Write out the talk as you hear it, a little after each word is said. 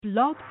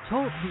Blog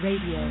Talk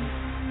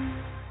Radio.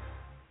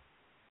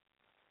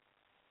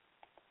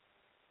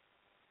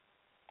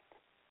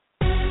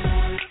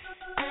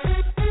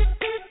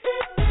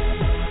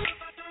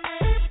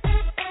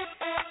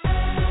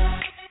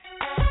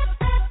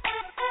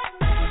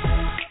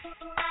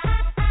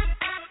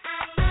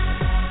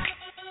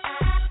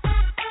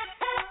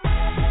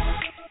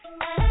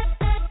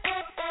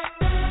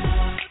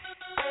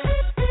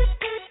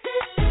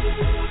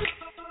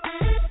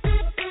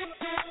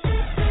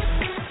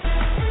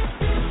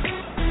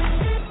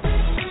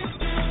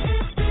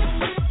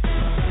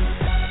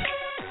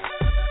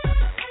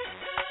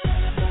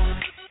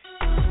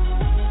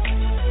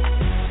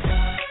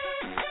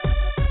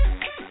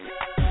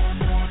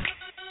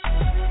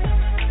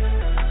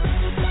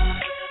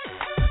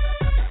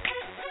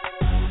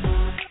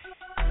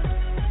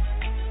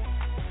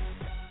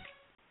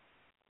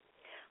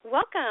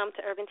 Welcome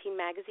to Urban Teen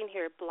Magazine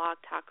here at Blog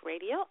Talk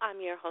Radio.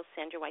 I'm your host,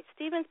 Sandra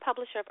White-Stevens,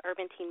 publisher of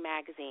Urban Teen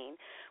Magazine.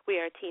 We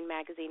are a teen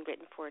magazine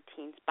written for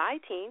teens by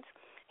teens.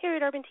 Here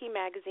at Urban Teen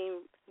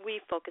Magazine,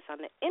 we focus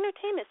on the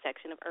entertainment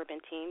section of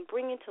Urban Teen,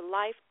 bringing to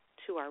life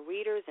to our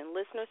readers and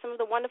listeners some of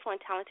the wonderful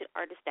and talented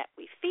artists that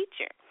we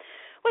feature.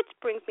 Which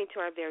brings me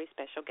to our very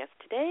special guest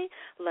today.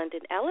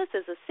 London Ellis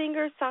is a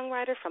singer,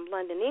 songwriter from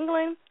London,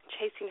 England,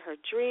 chasing her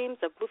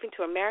dreams of moving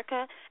to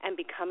America and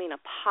becoming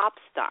a pop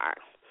star.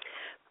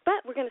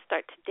 But we're going to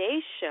start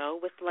today's show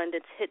with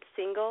London's hit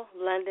single,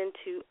 London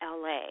to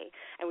L.A.,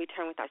 and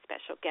return with our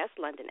special guest,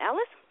 London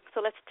Ellis.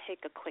 So let's take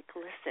a quick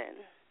listen.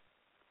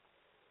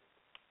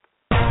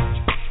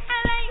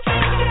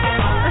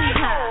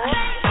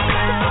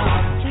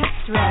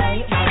 That's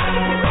right.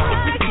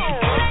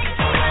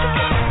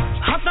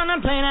 Hopped on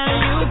a plane out of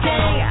UK.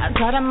 I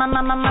told her my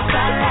mama my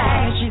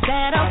salad. She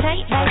said,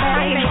 okay,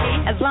 baby,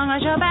 as long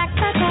as you're back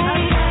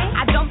today.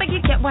 I don't think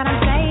you get what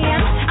I'm saying.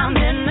 I'm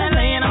in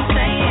LA and I'm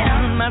staying.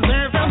 My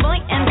nerves are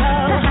blank and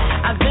cold.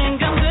 I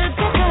think I'm good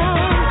to go.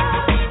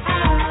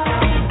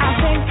 I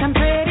think I'm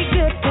pretty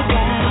good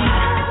today.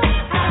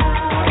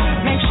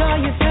 Make sure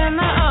you send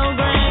the old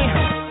gray.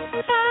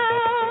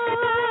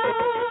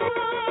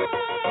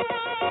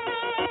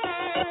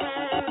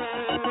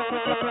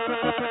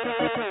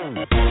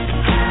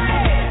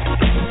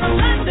 From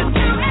London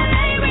to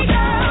LA we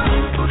go.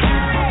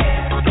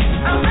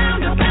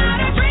 Around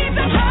about our dreams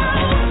and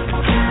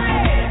hopes.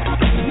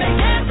 Make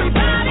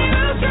everybody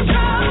lose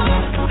control.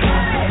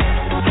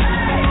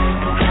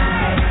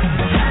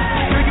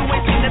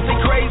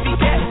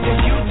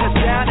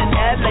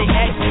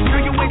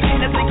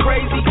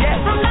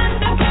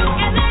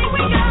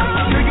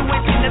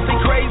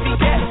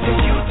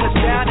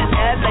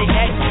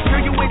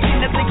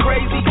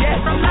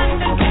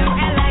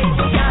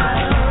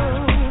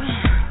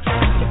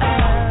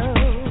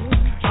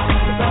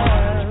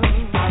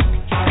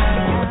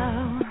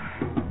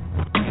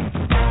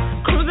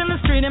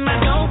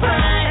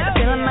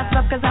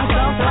 Cause I'm so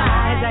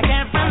fly, I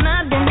can't find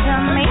nothing to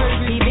me.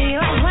 Baby,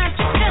 like what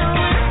you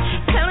doing?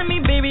 Telling me,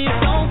 baby, you're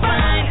so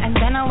fine. And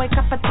then I wake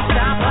up at the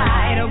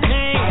stoplight,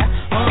 okay?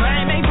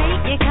 Alright, baby,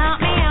 you caught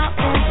me out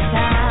this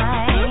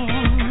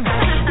time.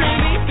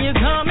 Maybe you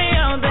caught me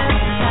out this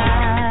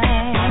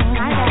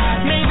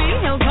time.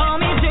 Maybe he'll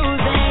call me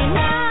Tuesday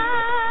night.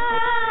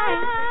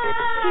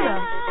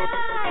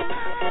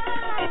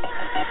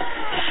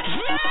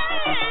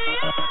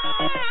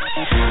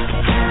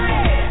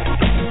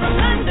 From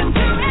London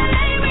to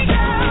LA we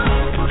go.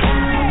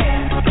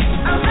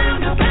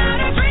 Around about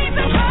our dreams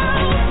and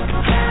hopes.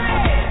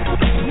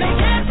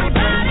 Make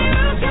everybody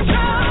lose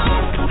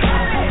control.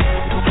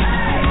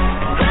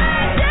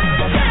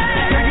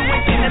 Girl, you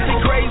ain't seen nothing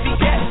crazy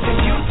yet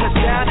since you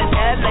touched down in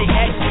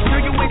LAX.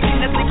 Girl, you ain't seen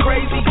nothing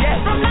crazy yet.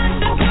 From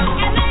London to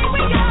LA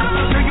we go.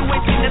 Girl, you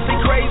ain't seen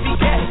nothing crazy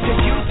yet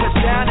since you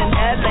touched down in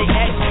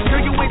LAX.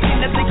 Girl, you ain't seen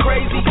nothing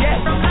crazy yet.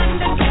 From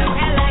London to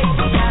LA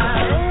we go.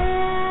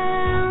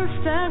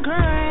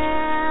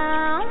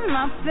 Instagram,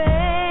 my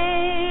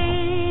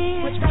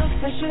face. Which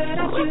poster should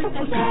I choose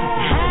today?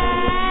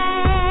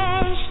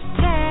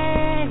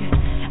 Hashtag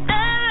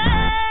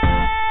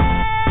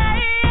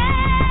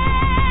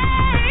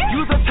You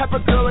the type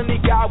of girl any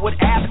guy would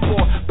ask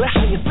for, but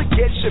how you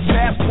forget your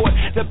passport?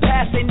 The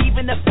past ain't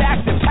even a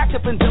factor. Packed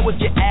up and done with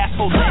your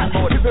asshole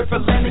landlord. Prepare for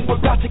landing, we're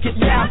about to get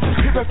down.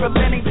 Prepare for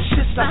landing, the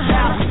shit's not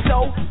down.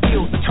 So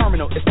ill, the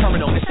terminal is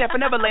terminal. It's San for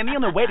Neverland, the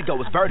only way to go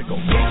is vertical.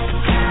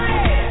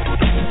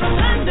 From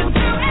London to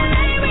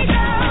LA we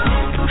go.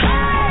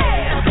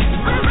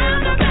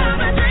 Around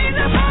about our dreams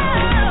and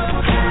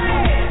hopes.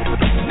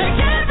 Make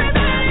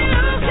everybody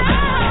lose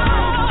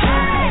control.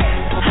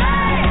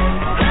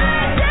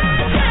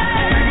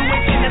 Girl, you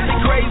ain't seen nothing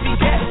crazy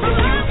yet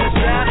since you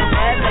touched down in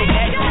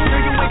LAX.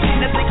 Girl, you ain't seen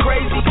nothing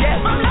crazy yet.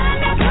 From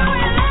London to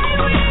LA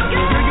we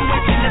go. Girl, you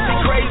ain't seen nothing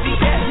crazy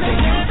yet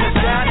since you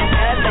touched down in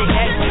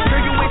LAX.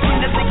 Girl, you ain't seen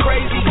nothing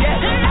crazy yet.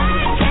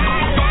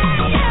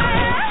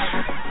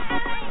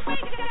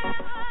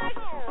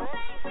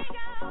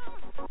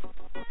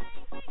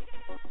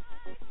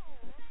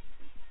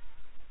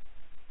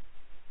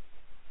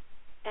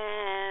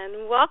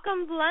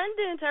 welcome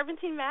London to Urban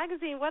Teen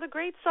Magazine. What a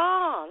great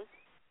song.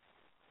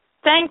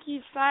 Thank you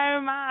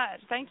so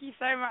much. Thank you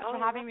so much for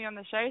having me on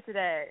the show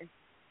today.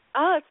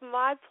 Oh, it's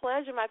my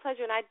pleasure, my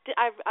pleasure. And I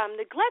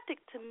neglected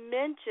to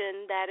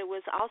mention that it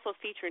was also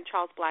featuring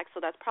Charles Black, so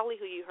that's probably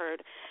who you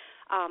heard,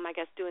 I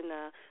guess, doing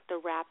the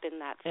rap in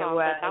that song. It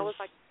was. But that was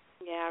like,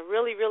 yeah,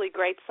 really, really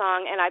great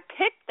song. And I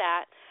picked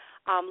that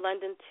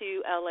London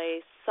to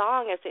LA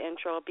song as the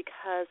intro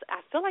because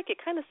I feel like it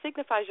kind of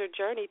signifies your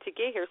journey to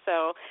get here.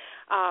 So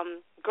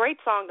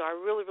great song, though. I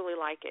really, really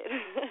like it.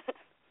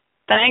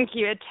 Thank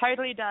you. It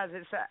totally does.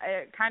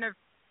 It kind of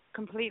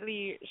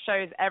completely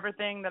shows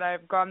everything that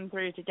I've gone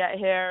through to get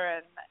here,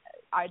 and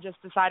I just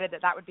decided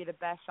that would be the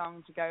best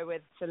song to go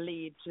with to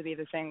lead to be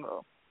the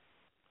single.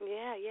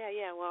 Yeah.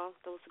 Well,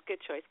 that was a good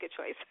choice.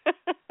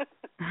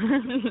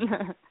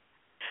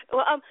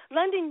 Well,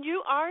 London,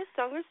 you are a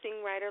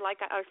singer-songwriter,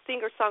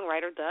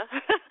 singer-songwriter, duh.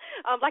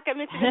 Like I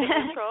mentioned in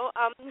the intro.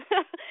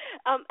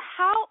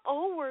 How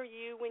old were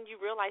you when you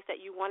realized that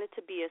you wanted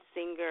to be a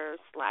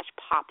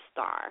singer/pop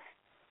star?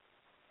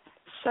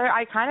 So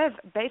I kind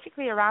of,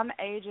 basically around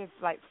the age of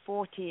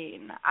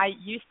 14, I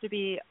used to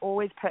be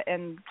always put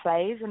in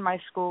plays in my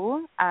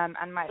school,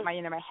 and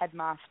my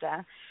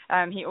headmaster,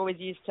 he always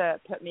used to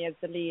put me as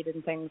the lead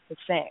in things to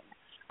sing.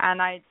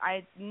 And I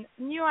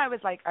knew I was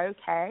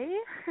okay,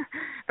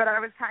 but I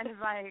was kind of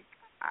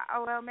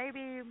oh, well,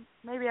 maybe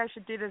I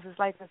should do this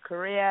as a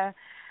career.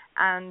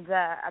 And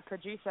a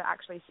producer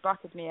actually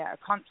spotted me at a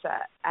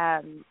concert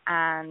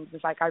and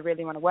was like, I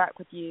really want to work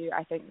with you.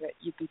 I think that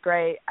you'd be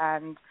great,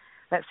 and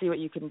let's see what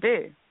you can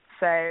do.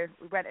 So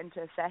we went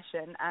into a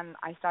session, and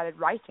I started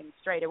writing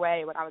straight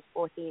away when I was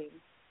 14,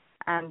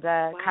 and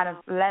kind of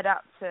led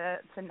up to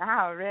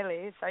now,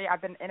 really. So, yeah,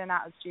 I've been in and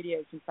out of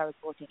studios since I was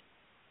 14.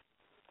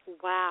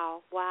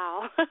 Wow.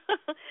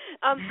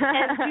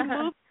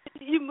 And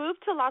you moved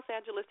to Los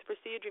Angeles to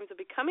pursue your dreams of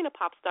becoming a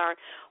pop star.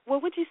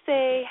 What would you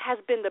say has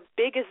been the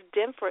biggest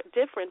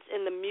difference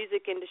in the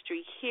music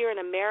industry here in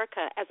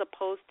America as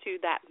opposed to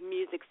that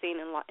music scene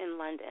in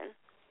London?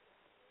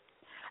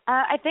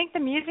 I think the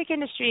music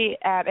industry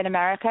in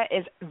America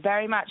is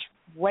very much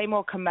way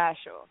more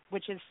commercial,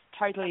 which is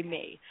totally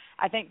me.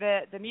 I think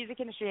the music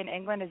industry in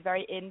England is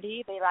very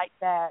indie. They like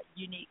their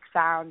unique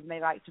sounds, and they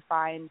like to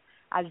find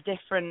as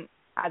different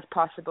as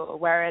possible,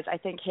 whereas I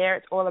think here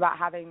it's all about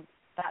having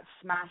that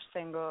smash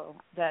single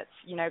that's,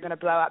 going to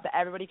blow up that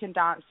everybody can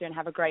dance to and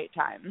have a great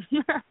time.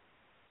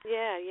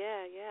 Yeah.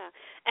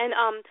 And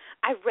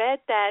I read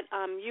that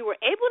you were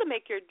able to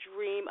make your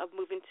dream of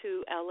moving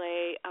to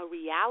L.A. a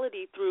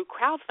reality through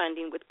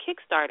crowdfunding with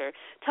Kickstarter.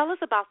 Tell us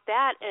about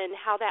that and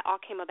how that all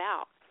came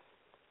about.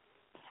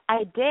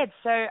 I did.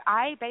 So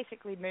I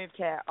basically moved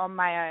here on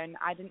my own.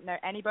 I didn't know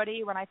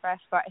anybody when I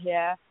first got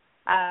here.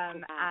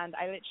 And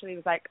I literally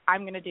was like,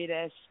 I'm going to do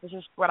this. This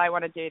is what I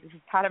want to do. This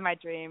is part of my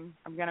dream.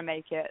 I'm going to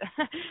make it.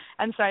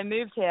 And so I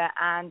moved here,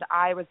 and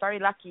I was very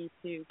lucky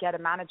to get a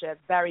manager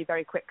very,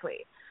 very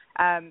quickly.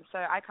 So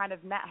I kind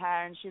of met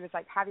her, and she was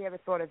like, have you ever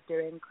thought of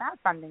doing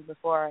crowdfunding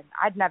before? And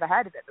I'd never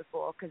heard of it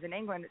before because in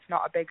England it's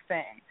not a big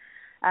thing.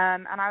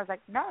 And I was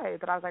like, no.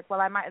 But I was like, well,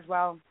 I might as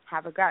well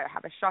have a go,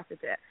 have a shot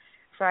at it.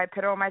 So I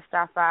put all my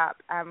stuff up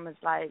and was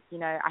like,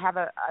 I have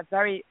a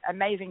very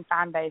amazing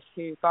fan base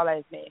who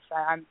follows me. So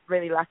I'm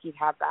really lucky to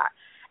have that.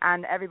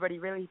 And everybody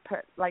really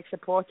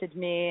supported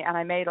me, and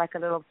I made a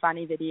little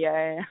funny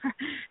video,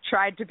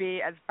 tried to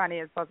be as funny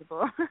as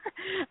possible.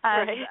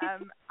 And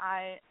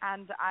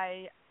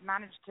I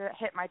managed to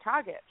hit my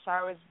target. So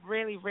I was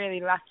really,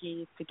 really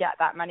lucky to get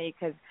that money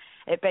because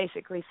it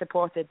basically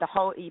supported the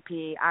whole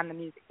EP and the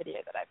music video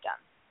that I've done.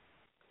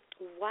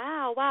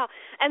 Wow.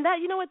 And that,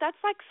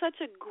 that's such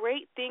a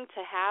great thing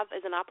to have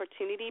as an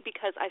opportunity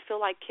because I feel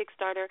like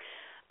Kickstarter,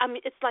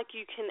 it's like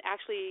you can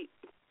actually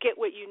get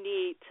what you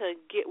need to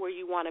get where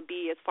you want to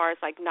be as far as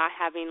not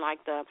having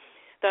the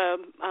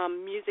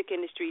music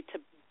industry to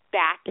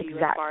back you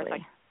as far as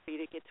for you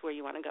to get to where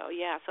you want to go.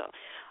 Yeah, so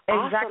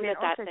exactly.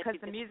 Awesome also,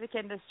 because the music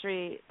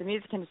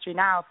industry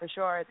now for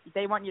sure,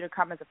 they want you to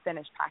come as a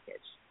finished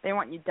package. They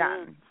want you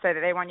done, so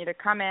that they want you to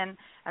come in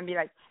and be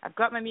like, I've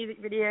got my music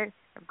video,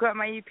 I've got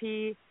my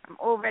EP, I'm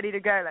all ready to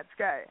go. Let's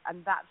go.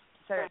 And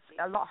it's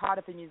a lot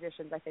harder for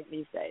musicians, I think,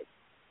 these days.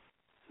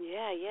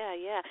 Yeah.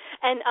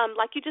 And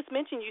like you just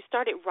mentioned, you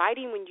started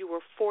writing when you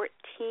were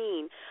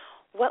 14.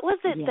 What was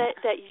it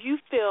that you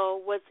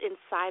feel was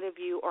inside of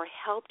you or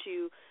helped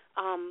you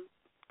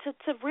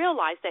to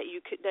realize that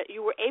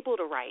you were able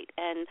to write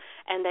and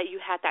that you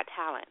had that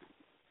talent?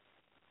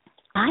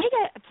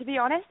 To be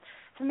honest,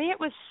 for me it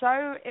was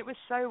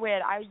so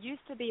weird. I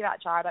used to be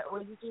that child. I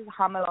always used to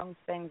hum along to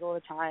things all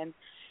the time,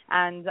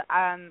 and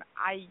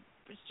I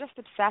was just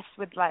obsessed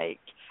with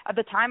at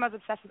the time I was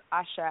obsessed with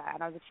Usher,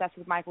 and I was obsessed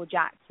with Michael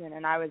Jackson,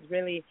 and I was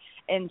really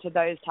into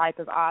those type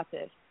of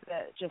artists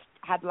that just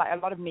had a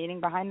lot of meaning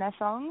behind their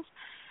songs.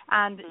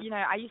 And,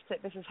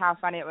 this is how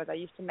funny it was. I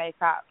used to make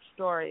up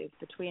stories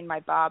between my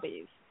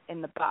Barbies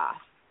in the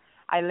bath.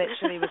 I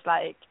literally was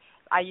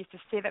I used to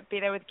be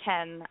there with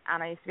Ken,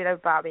 and I used to be there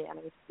with Barbie, and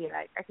I used to be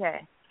like,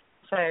 okay,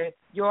 so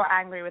you're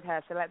angry with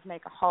her, so let's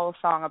make a whole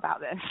song about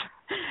this.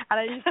 And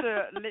I used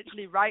to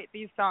literally write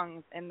these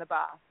songs in the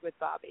bath with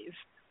Barbies.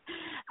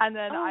 And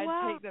then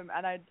I'd take them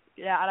and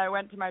I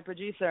went to my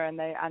producer and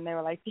they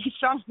were like, these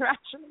songs are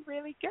actually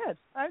really good.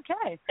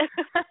 Okay.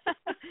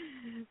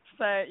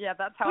 So yeah,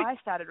 that's how I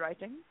started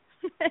writing.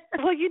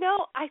 Well, you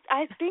know,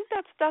 I think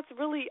that's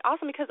really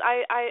awesome because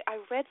I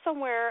read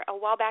somewhere a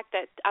while back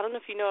that, I don't know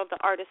if you know of the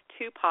artist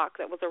Tupac,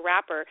 that was a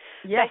rapper,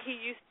 yes. that he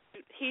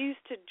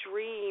used to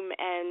dream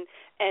and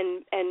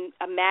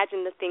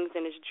imagine the things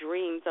in his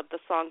dreams of the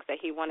songs that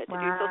he wanted to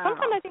do. So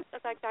sometimes I think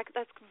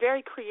that's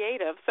very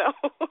creative. So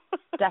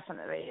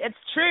definitely, it's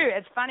true.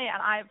 It's funny,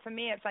 and for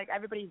me, it's like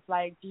everybody's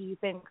like, "Do you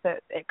think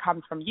that it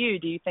comes from you?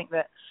 Do you think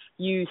that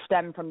you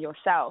stem from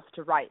yourself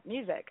to write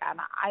music?" And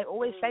I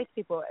always say to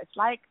people, it's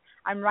like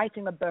I'm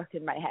writing a book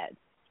in my head,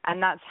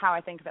 and that's how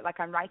I think of it. Like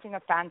I'm writing a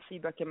fantasy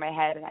book in my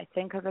head, and I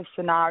think of a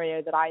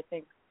scenario that I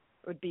think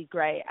would be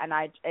great, and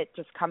it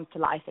just comes to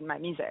life in my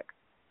music.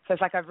 So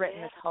it's like I've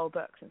written this whole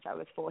book since I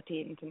was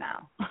 14 to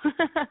now.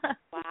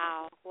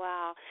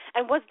 Wow.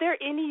 And was there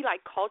any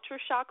like culture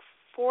shock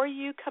for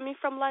you coming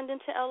from London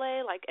to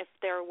LA? Like if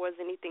there was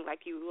anything like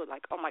you were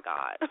like, oh my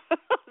God,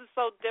 it's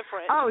so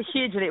different. Oh,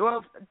 hugely.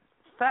 Well,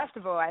 first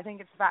of all, I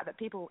think it's the fact that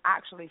people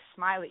actually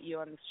smile at you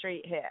on the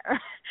street here.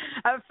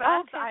 At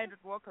first, I'd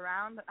walk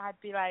around and I'd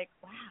be like,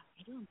 wow,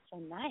 everyone's so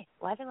nice.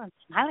 Why is everyone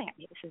smiling at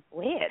me? This is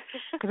weird.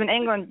 Because in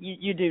England,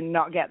 you do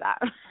not get that.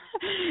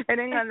 In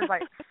England, there's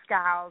like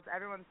scowls.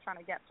 Everyone's trying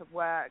to get to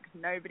work.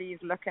 Nobody's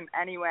looking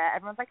anywhere.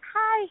 Everyone's like,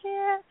 hi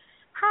here.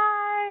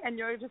 Hi. And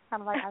you're just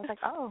kind of like, I was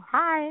like, oh,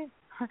 hi.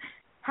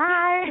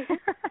 Hi.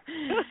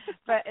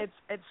 But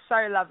it's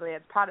so lovely.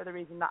 It's part of the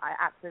reason that I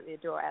absolutely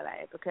adore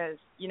LA because,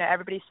 you know,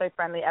 everybody's so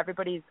friendly.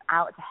 Everybody's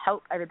out to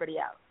help everybody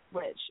else,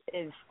 which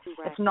is,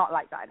 it's not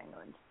like that in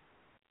England.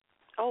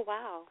 Oh,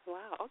 wow.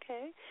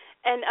 Okay.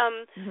 And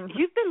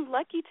you've been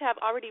lucky to have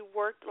already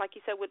worked, like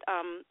you said, with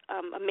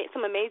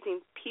some amazing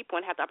people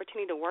and have the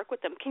opportunity to work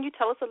with them. Can you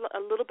tell us a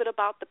little bit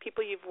about the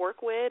people you've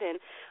worked with and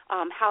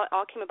how it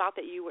all came about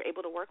that you were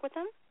able to work with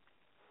them?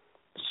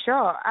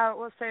 Sure.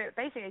 Well, so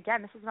basically,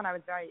 again, this is when I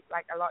was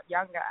a lot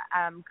younger,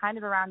 kind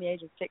of around the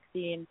age of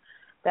 16.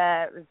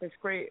 There was this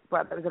group,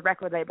 there was a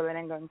record label in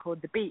England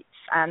called The Beats,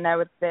 and there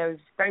was a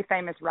very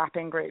famous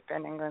rapping group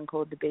in England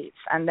called The Beats,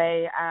 and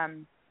they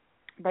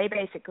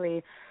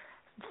basically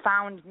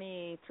found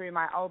me through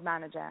my old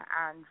manager,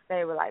 and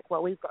they were like,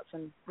 well, we've got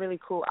some really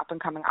cool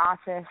up-and-coming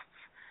artists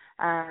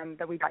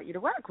that we'd like you to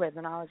work with,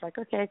 and I was like,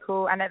 okay,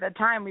 cool. And at the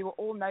time, we were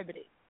all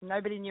nobody.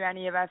 Nobody knew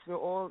any of us. We were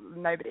all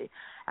nobody.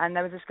 And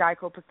there was this guy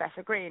called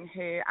Professor Green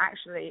who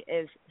actually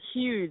is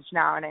huge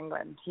now in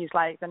England. He's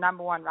like the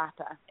number one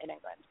rapper in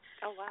England.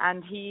 Oh, wow.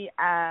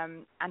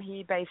 And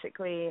he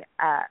basically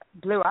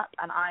blew up,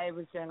 and I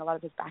was doing a lot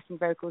of his backing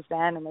vocals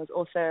then. And there was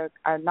also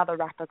another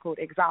rapper called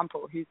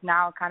Example who's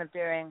now kind of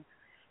doing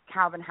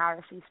Calvin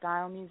Harris-y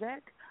style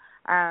music.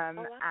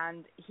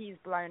 And he's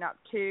blown up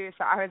too.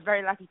 So I was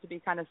very lucky to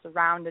be kind of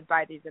surrounded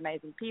by these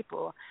amazing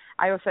people.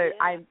 I also,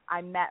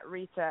 I met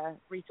Rita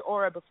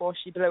Ora before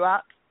she blew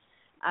up,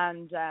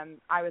 and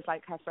I was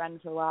like her friend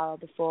for a while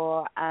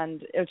before,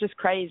 and it was just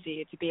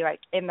crazy to be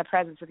like in the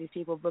presence of these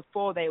people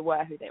before they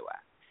were who they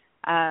were.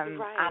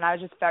 And I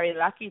was just very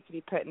lucky to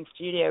be put in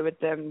studio with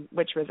them,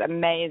 which was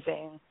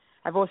amazing.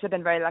 I've also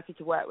been very lucky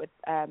to work with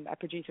a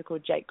producer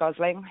called Jake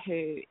Gosling,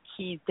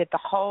 he did the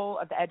whole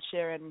of the Ed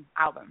Sheeran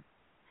album.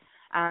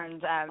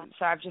 And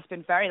so I've just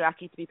been very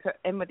lucky to be put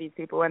in with these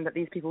people and that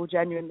these people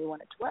genuinely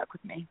wanted to work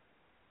with me.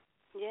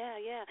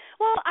 Yeah.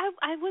 Well,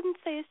 I wouldn't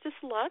say it's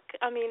just luck.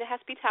 I mean, it has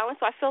to be talent.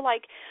 So I feel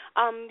like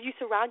you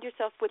surround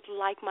yourself with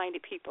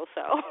like-minded people,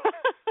 so.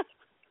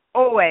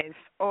 Always.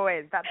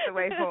 That's the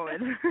way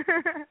forward.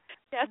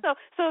 Yeah,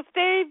 so if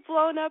they've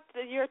blown up,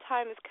 your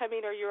time is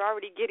coming or you're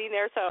already getting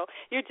there, so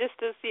you're just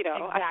as, Exactly.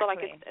 I feel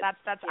like it's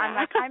that's yeah. I'm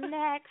like, I'm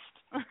next.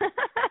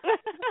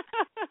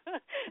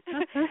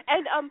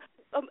 And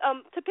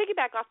to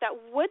piggyback off that,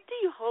 what do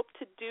you hope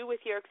to do with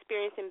your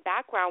experience and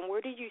background?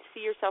 Where do you see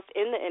yourself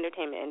in the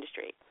entertainment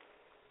industry?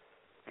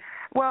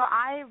 Well,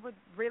 I would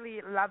really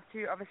love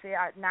to. Obviously,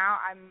 now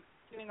I'm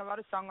doing a lot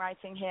of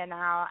songwriting here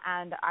now,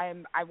 and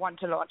I want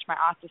to launch my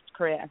artist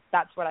career.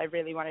 That's what I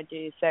really want to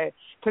do. So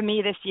for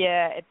me this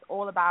year, it's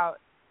all about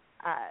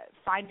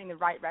finding the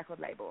right record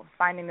label,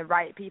 finding the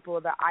right people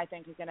that I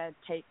think are going to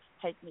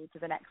take me to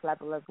the next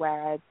level of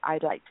where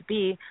I'd like to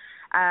be.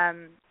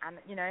 And,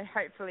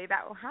 hopefully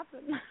that will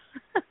happen.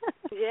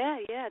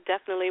 Yeah,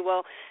 definitely.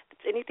 Well, if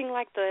it's anything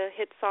like the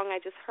hit song I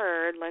just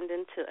heard,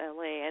 London to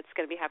LA, it's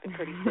going to be happening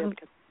pretty soon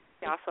because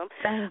it's awesome.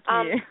 Thank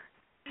you.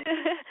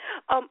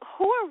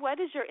 Who or what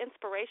is your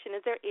inspiration?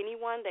 Is there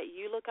anyone that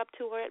you look up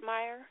to or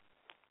admire?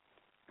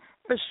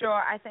 For sure.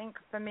 I think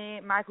for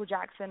me, Michael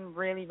Jackson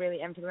really, really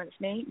influenced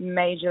me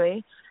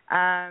majorly.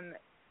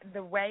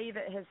 The way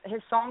that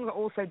his songs are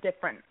also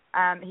different.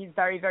 He's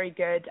very, very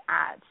good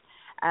at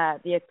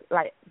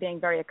being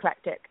very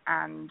eclectic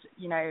and,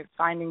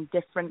 finding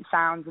different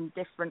sounds and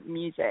different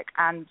music.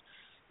 And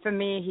for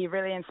me, he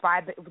really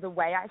inspired the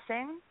way I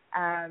sing.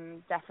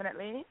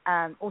 definitely.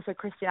 Also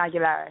Christina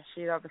Aguilera,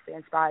 she obviously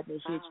inspired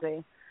me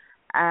hugely.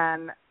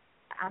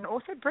 And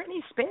also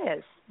Britney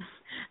Spears.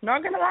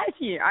 Not going to lie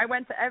to you, I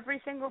went to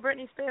every single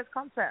Britney Spears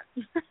concert.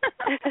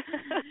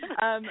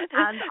 And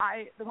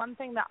the one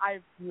thing that I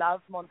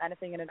love more than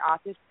anything in an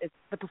artist is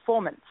the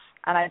performance.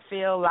 And I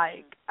feel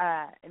like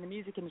in the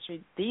music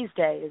industry these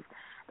days,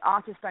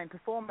 artists don't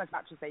perform as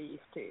much as they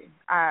used to.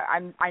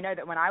 I know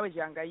that when I was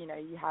younger,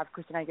 you have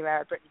Christina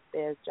Aguilera, Britney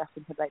Spears,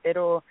 Justin Timberlake, they'd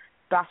all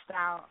bust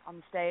out on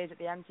the stage at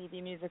the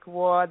MTV Music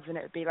Awards, and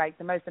it would be like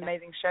the most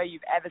amazing show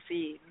you've ever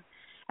seen.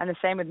 And the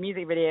same with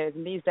music videos.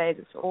 And these days,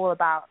 it's all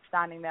about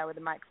standing there with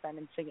a microphone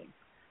and singing.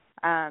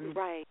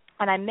 Right.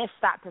 And I miss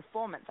that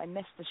performance. I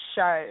miss the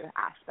show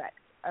aspect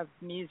of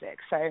music.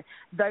 So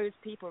those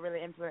people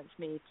really influenced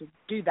me to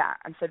do that.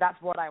 And so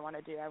that's what I want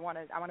to do. I want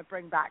to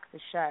bring back the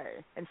show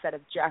instead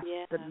of just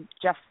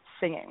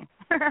singing.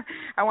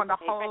 I want the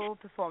whole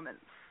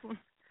performance.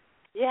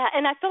 Yeah,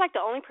 and I feel like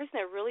the only person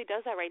that really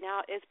does that right now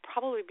is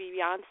probably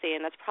Beyonce,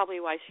 and that's probably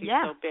why she's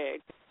so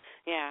big.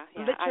 Yeah,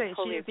 literally,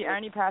 she's the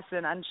only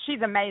person, and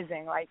she's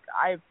amazing. Like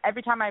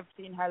every time I've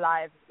seen her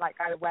live, like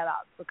I well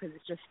up because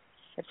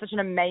it's such an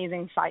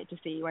amazing sight to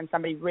see when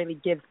somebody really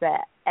gives their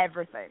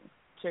everything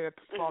to a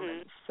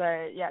performance.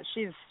 So yeah,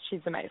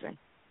 she's amazing.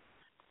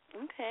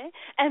 Okay,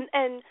 and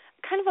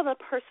kind of on a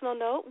personal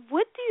note,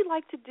 what do you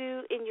like to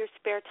do in your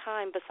spare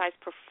time besides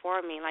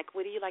performing? Like,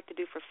 what do you like to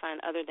do for fun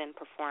other than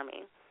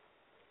performing?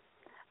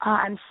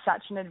 I'm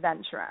such an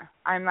adventurer.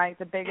 I'm like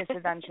the biggest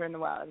adventurer in the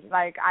world.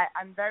 Like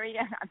I'm very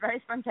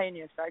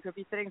spontaneous. So I could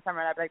be sitting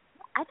somewhere and I'd be like,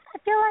 I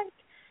feel like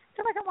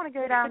I want to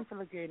go down to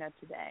Laguna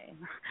today,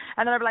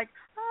 and then I'd be like,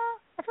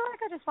 I feel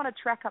like I just want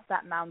to trek up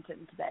that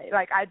mountain today.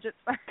 Like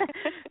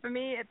for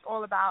me, it's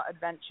all about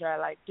adventure.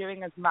 Like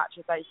doing as much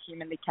as I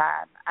humanly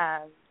can,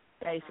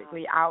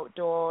 basically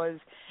outdoors,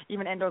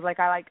 even indoors. Like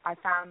I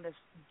found this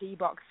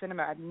D-Box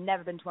cinema. I've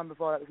never been to one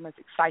before. That was the most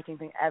exciting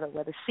thing ever,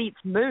 where the seats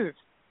move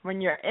when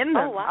you're in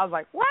them. Oh, wow. I was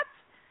like, what?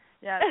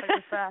 Yeah, it's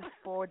like the first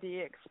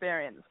 4D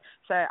experience.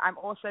 So I'm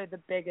also the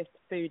biggest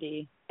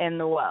foodie in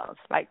the world.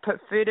 Like, put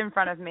food in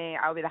front of me,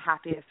 I'll be the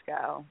happiest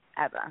girl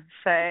ever.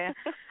 So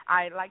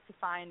I like to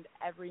find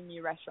every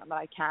new restaurant that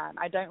I can.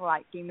 I don't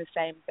like doing the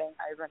same thing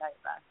over and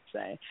over.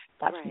 So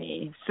that's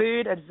me.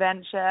 Food,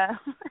 adventure,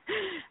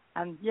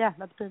 and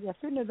food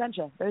and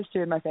adventure. Those two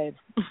are my faves.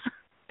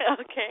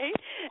 Okay.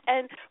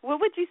 And what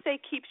would you say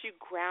keeps you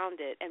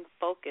grounded and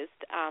focused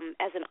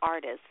as an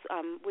artist?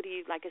 What do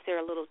you like? Is there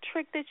a little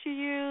trick that you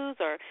use,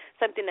 or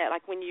something that,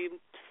 like, when you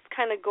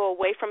kind of go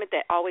away from it,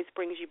 that always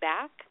brings you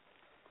back?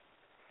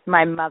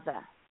 My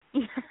mother.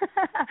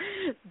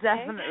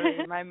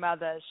 Definitely, my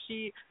mother.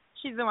 She's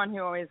the one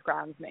who always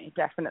grounds me,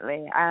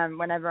 definitely.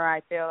 Whenever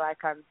I feel like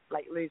I'm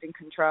like losing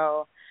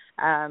control,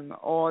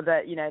 or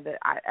that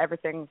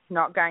everything's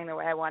not going the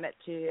way I want it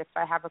to, if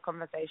I have a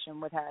conversation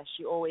with her,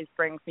 she always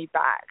brings me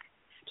back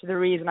to the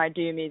reason I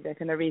do music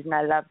and the reason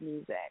I love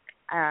music.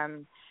 I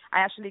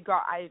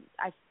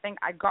think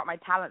I got my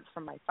talents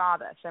from my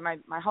father. So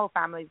my whole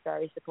family is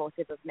very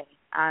supportive of me,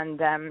 and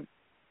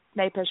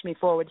they push me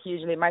forward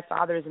hugely. My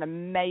father is an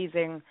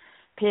amazing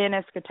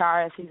pianist,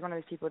 guitarist. He's one of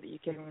those people that you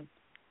can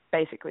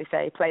basically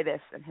say, play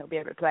this, and he'll be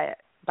able to play it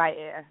by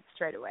ear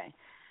straight away.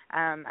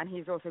 And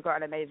he's also got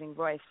an amazing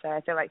voice. So I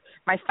feel like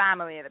my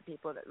family are the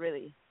people that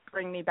really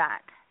bring me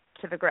back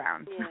to the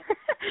ground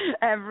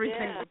every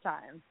single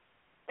time.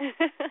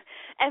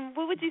 And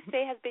what would you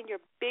say has been your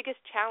biggest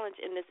challenge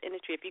in this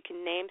industry? If you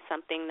can name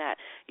something that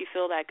you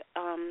feel like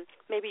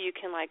maybe you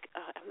can, like,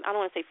 I don't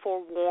want to say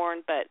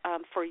forewarn, but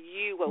for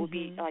you, what would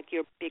be like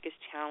your biggest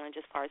challenge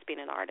as far as being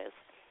an artist?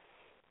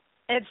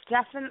 It's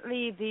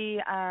definitely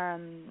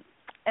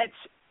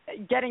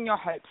it's getting your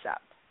hopes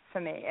up. For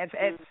me,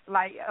 it's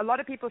like a lot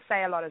of people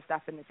say a lot of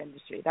stuff in this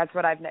industry. That's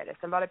what I've noticed.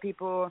 A lot of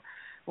people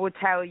will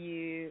tell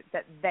you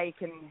that they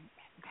can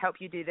help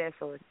you do this,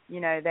 or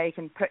they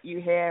can put you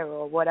here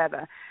or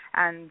whatever.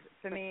 And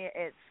for me,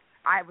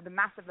 the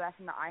massive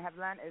lesson that I have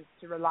learned is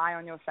to rely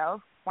on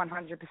yourself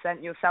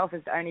 100%. Yourself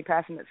is the only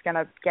person that's going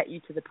to get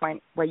you to the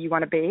point where you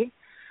want to be.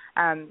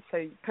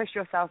 So push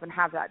yourself and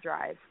have that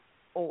drive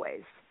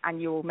always, and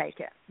you will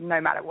make it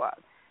no matter what.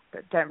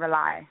 But don't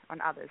rely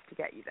on others to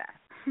get you there.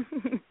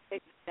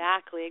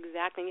 Exactly.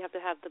 You have to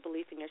have the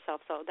belief in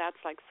yourself. So that's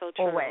like so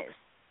true. Always.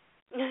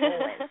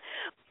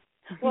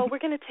 Well, we're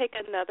going to take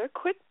another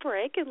quick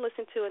break and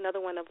listen to another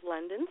one of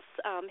London's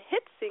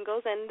hit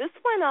singles. And this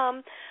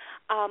one,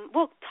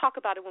 we'll talk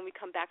about it when we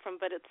come back from,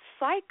 but it's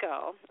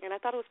Psycho. And I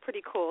thought it was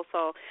pretty cool.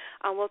 So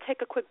we'll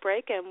take a quick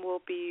break, and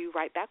we'll be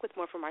right back with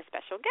more from our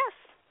special guest.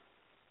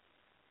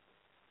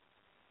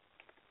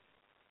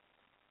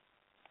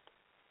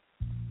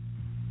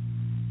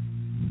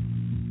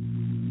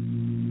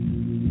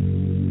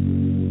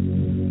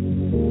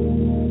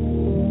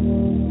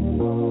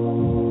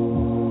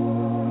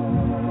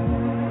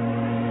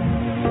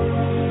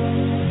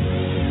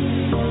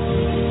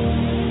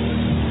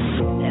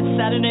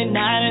 Saturday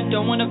night, I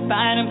don't wanna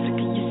fight. I'm sick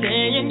of you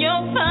saying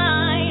you're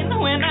fine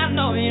when I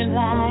know you're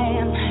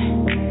lying.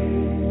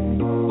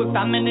 We're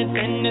 5 minutes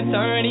in, it's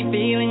already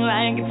feeling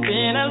like it's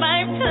been a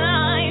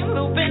lifetime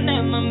looping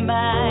in my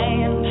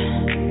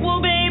mind. Well,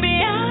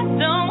 baby, I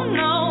don't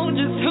know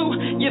just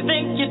who you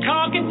think you're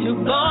talking to.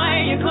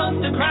 Boy, you're close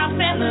to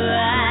crossing the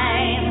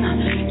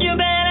line. You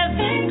better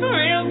think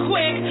real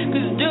quick,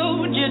 'cause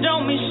dude, you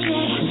don't mean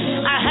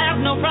shit. I have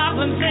no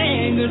problem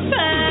saying goodbye.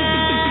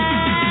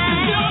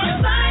 You're a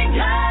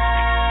psycho.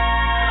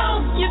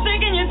 You're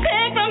thinking you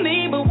take from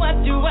me, but what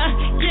do I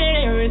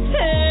get in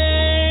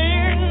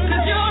return?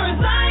 'Cause you're a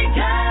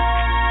psycho.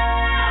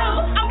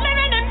 I'm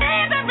living in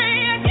misery.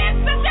 I guess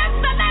it's just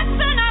a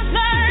lesson I've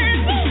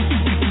learned.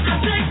 I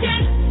said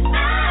get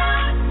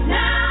out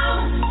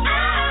now,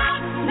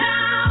 out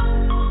now.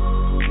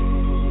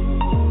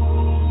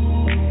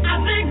 I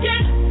said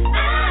get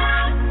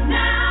out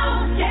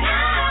now, get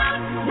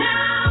out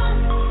now.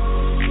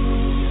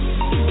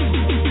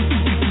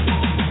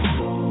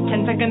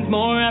 10 seconds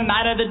more, I'm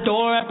out of the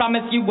door. I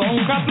promise you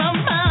won't cross my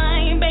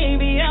mind,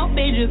 baby. I'll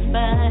be just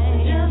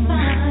fine. Just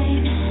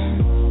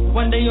fine.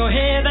 One day you're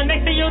here, the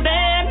next day you're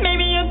there.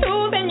 Maybe you're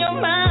losing your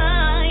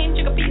mind.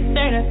 You could be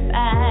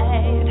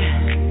certified.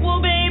 Well,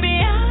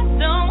 baby, I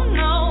don't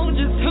know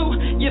just who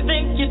you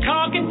think you're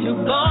talking to.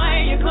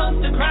 Boy, you're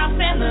close to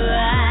crossing the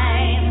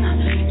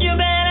line. You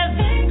better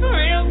think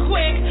real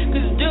quick,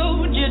 'cause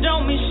dude, you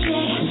don't mean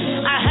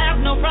shit. I have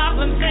no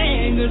problem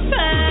saying goodbye.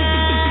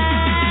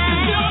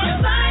 You're a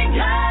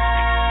psycho.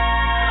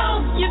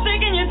 You're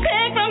thinking you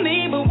take from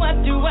me, but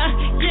what do I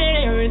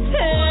get in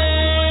return?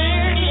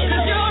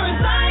 'Cause you're a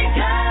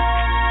psycho.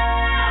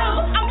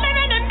 I'm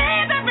living in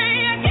misery.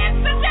 I guess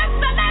it's just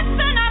a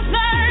lesson I've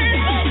learned.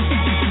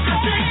 I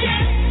said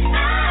get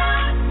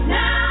out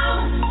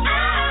now,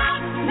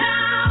 out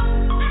now.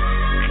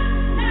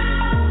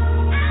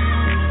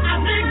 I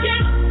said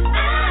get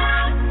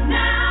out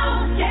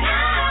now, get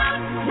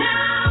out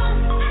now.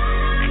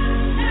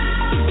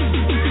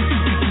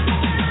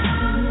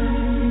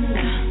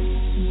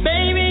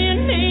 Baby, you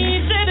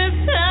need to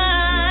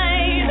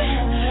decide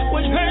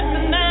which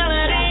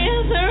personality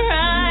is the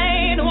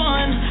right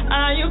one.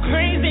 Are you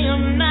crazy or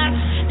not?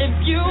 If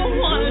you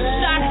want a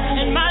shot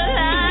in my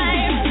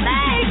life,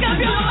 make up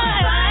your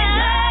mind.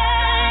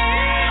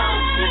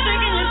 You're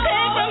thinking you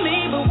take from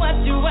me, but what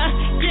do I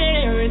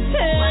get in return?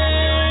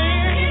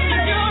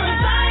 'Cause you're a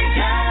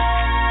psycho.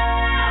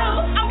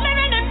 I'm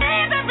living in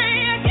misery.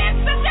 I guess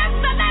it's just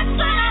a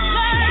lesson I've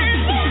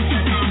learned.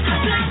 I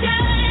said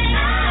get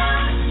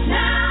out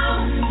now,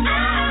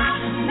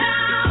 out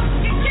now.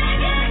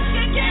 Get out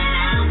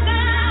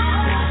now.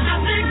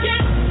 I said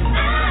get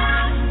out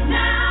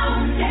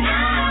now, get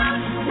out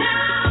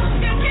now.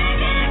 Get out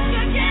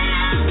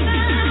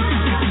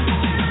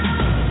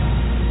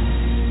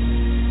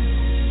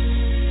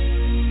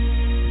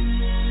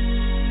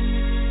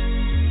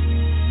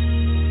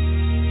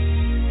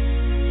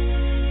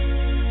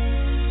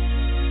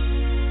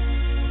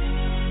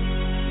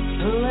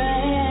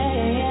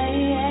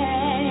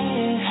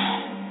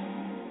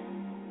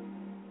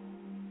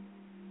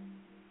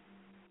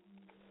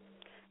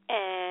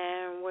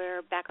And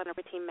we're back on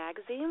Everything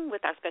Magazine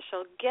with our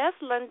special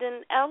guest,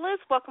 London Ellis.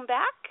 Welcome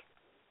back.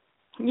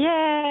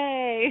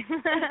 Yay!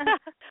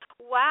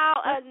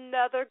 Wow,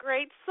 another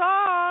great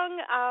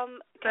song.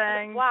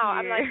 Thank wow, you.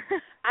 I'm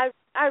like,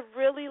 I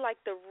really like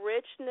the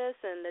richness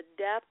and the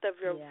depth of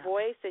your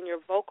voice and your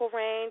vocal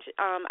range.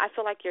 I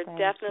feel like you're Thank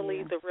definitely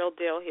you. the real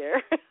deal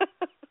here.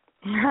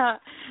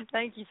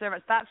 Thank you so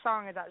much. That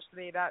song is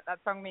actually that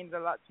song means a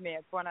lot to me.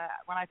 It's when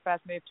I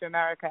first moved to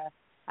America.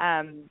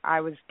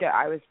 I was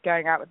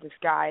going out with this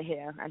guy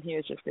here, and he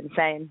was just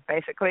insane,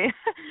 basically.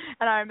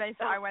 And I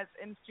went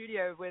in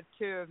studio with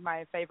two of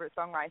my favorite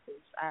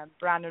songwriters,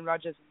 Brandon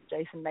Rogers and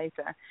Jason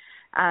Mater,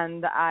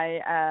 and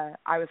I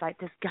was like,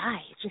 this guy,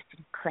 he's just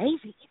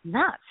crazy, he's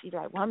nuts. He's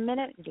like, 1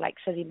 minute he like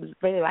says he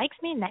really likes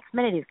me, next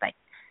minute he's like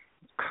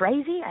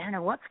crazy. I don't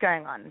know what's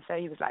going on. And so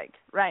he was like,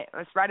 right,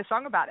 let's write a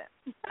song about it.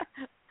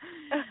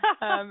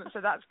 So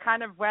that's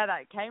kind of where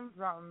that came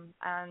from,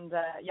 and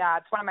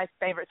it's one of my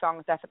favorite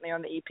songs, definitely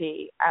on the EP.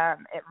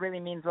 It really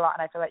means a lot,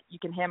 and I feel like you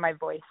can hear my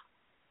voice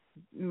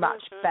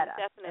much better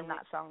in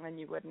that song than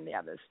you would in the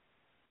others.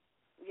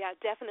 Yeah,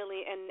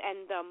 definitely,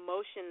 and the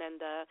emotion and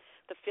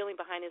the feeling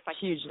behind it is like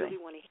hugely. You really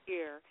want to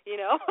hear, you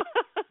know?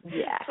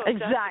 Yeah, So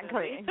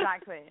exactly.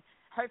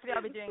 Hopefully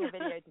I'll be doing a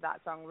video to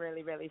that song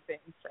really, really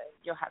soon, so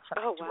you'll have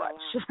something to watch.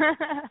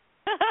 Wow.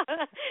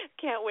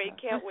 Can't wait.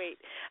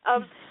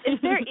 Is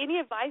there any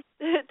advice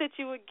that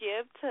you would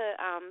give to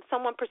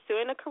someone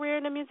pursuing a career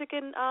in the music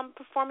and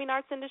performing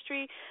arts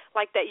industry,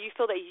 like that you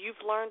feel that you've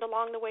learned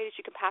along the way that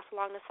you can pass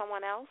along to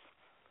someone else?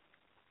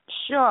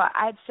 Sure.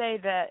 I'd say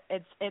that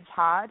it's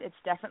hard. It's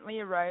definitely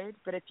a road,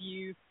 but if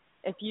you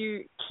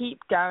keep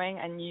going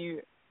and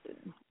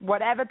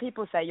whatever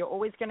people say, you're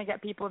always going to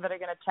get people that are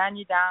going to turn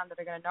you down, that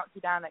are going to knock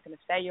you down, that are going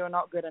to say you're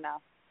not good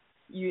enough.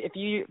 If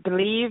you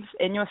believe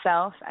in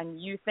yourself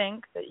and you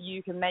think that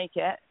you can make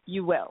it,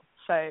 you will.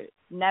 So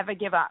never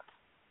give up.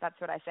 That's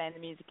what I say in the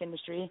music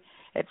industry.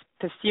 It's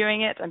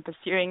pursuing it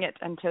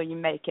until you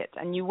make it,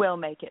 and you will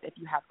make it if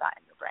you have that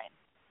in your brain.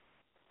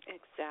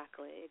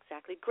 Exactly.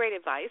 Great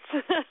advice.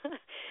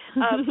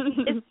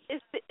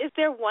 Is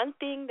there one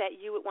thing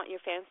that you would want your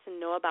fans to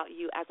know about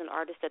you as an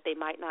artist that they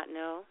might not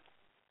know?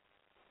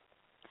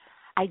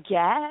 I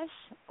guess.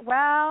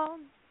 Well,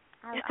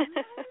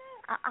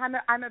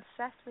 I'm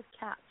obsessed with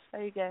cats.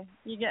 There you go.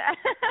 You get.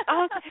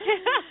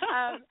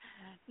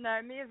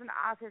 No, me as an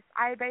artist,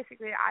 I've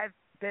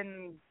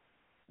been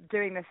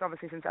doing this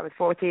obviously since I was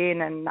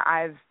 14, and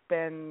I've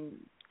been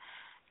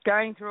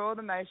going through all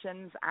the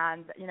motions,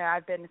 and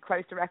I've been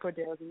close to record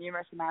deals a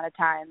numerous amount of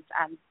times,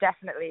 and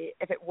definitely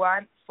if it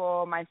weren't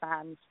for my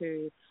fans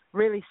who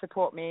really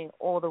support me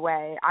all the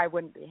way, I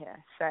wouldn't be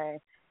here.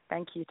 So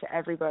thank you to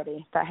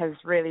everybody that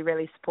has really,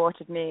 really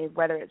supported me,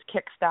 whether it's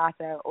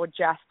Kickstarter or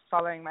just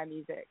following my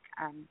music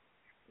and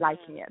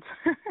liking it.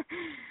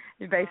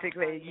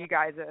 Basically, you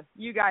guys are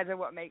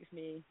what makes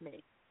me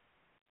me.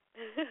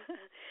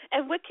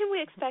 And what can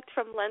we expect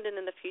from London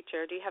in the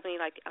future? Do you have any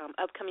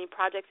upcoming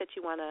projects that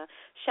you want to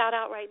shout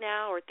out right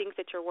now, or things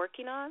that you're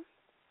working on?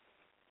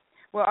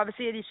 Well,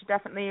 obviously you should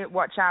definitely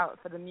watch out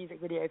for the music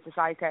video for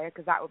Psycho,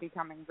 because that will be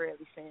coming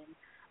really soon.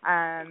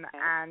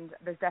 And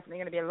there's definitely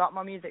going to be a lot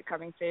more music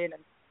coming soon,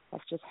 and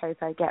let's just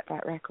hope I get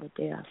that record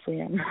deal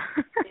soon.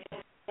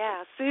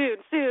 Yeah, soon.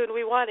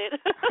 We want it.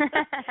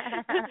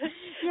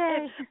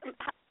 Yay.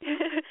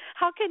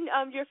 How can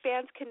your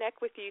fans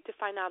connect with you to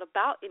find out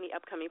about any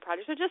upcoming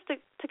projects, or just to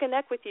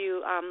connect with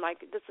you?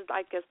 This is,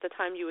 I guess, the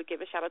time you would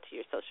give a shout out to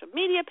your social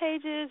media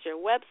pages, your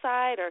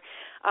website, or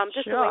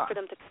just a way for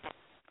them to connect.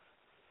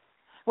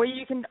 Well,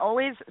 you can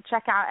always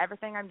check out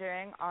everything I'm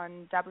doing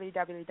on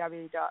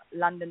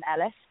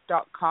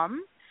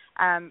www.londonellis.com.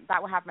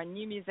 That will have my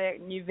new music,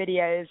 new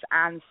videos,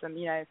 and some,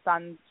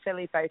 fun,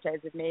 silly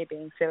photos of me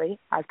being silly,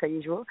 as per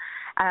usual.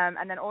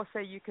 And then also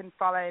you can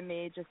follow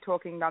me just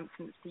talking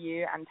nonsense to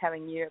you and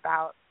telling you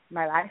about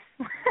my life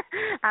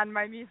and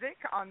my music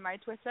on my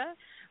Twitter,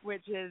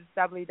 which is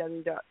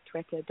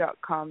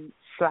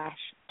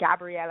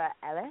www.twitter.com/Gabriella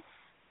Ellis.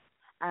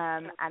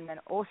 And then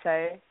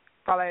also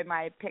follow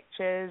my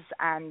pictures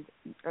and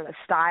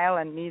style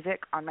and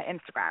music on my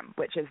Instagram,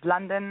 which is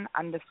London_Ellis.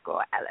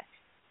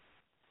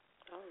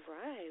 All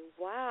right.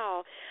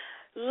 Wow.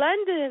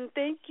 London,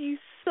 thank you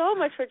so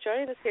much for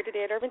joining us here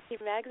today at Urban Teen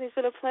Magazine. It's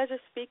been a pleasure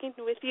speaking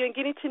with you and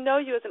getting to know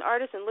you as an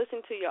artist and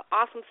listening to your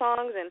awesome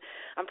songs. And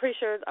I'm pretty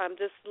sure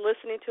just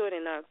listening to it,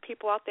 and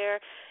people out there,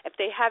 if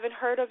they haven't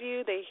heard of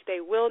you, they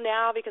will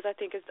now, because I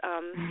think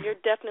you're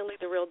definitely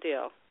the real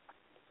deal.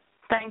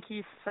 Thank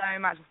you so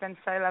much. It's been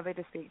so lovely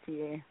to speak to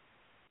you.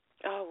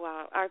 Oh,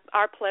 wow.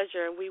 Our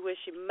pleasure. And we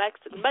wish you much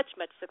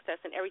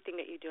success in everything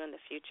that you do in the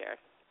future.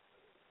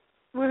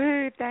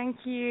 Woohoo,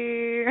 thank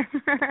you.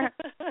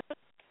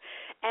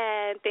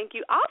 And thank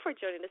you all for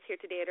joining us here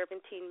today at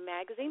Urban Teen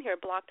Magazine, here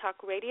at Blog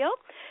Talk Radio.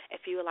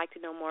 If you would like to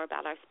know more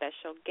about our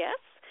special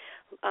guest,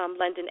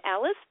 London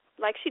Ellis,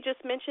 like she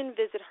just mentioned,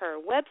 visit her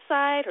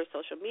website, her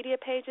social media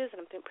pages,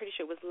 and I'm pretty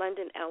sure it was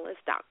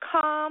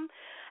londonellis.com,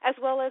 as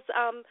well as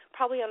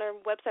probably on her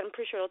website, I'm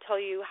pretty sure it'll tell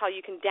you how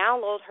you can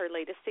download her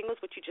latest singles,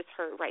 which you just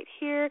heard right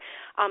here.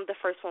 The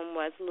first one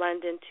was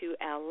London to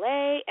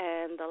L.A.,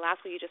 and the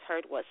last one you just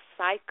heard was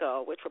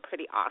Psycho, which were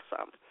pretty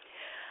awesome.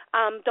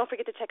 Don't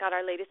forget to check out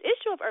our latest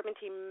issue of Urban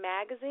Teen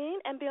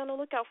Magazine, and be on the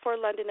lookout for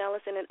London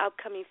Ellis in an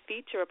upcoming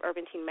feature of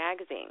Urban Teen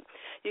Magazine.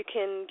 You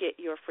can get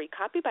your free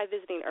copy by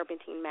visiting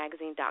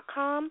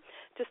urbanteenmagazine.com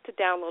just to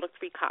download a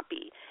free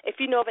copy.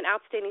 If you know of an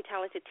outstanding,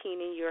 talented teen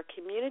in your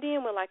community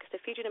and would like us to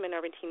feature them in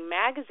Urban Teen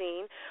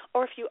Magazine,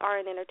 or if you are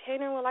an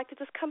entertainer and would like to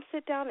just come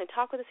sit down and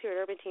talk with us here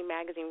at Urban Teen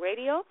Magazine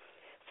Radio,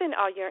 send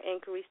all your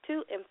inquiries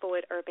to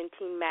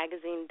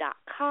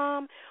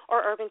info@urbanteenmagazine.com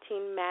or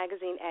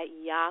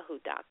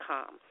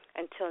urbanteenmagazine@yahoo.com.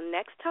 Until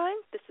next time,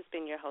 this has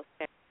been your host,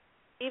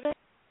 Stephen,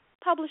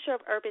 publisher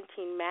of Urban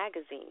Teen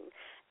Magazine.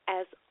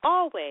 As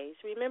always,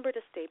 remember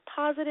to stay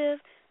positive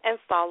and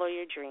follow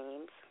your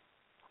dreams.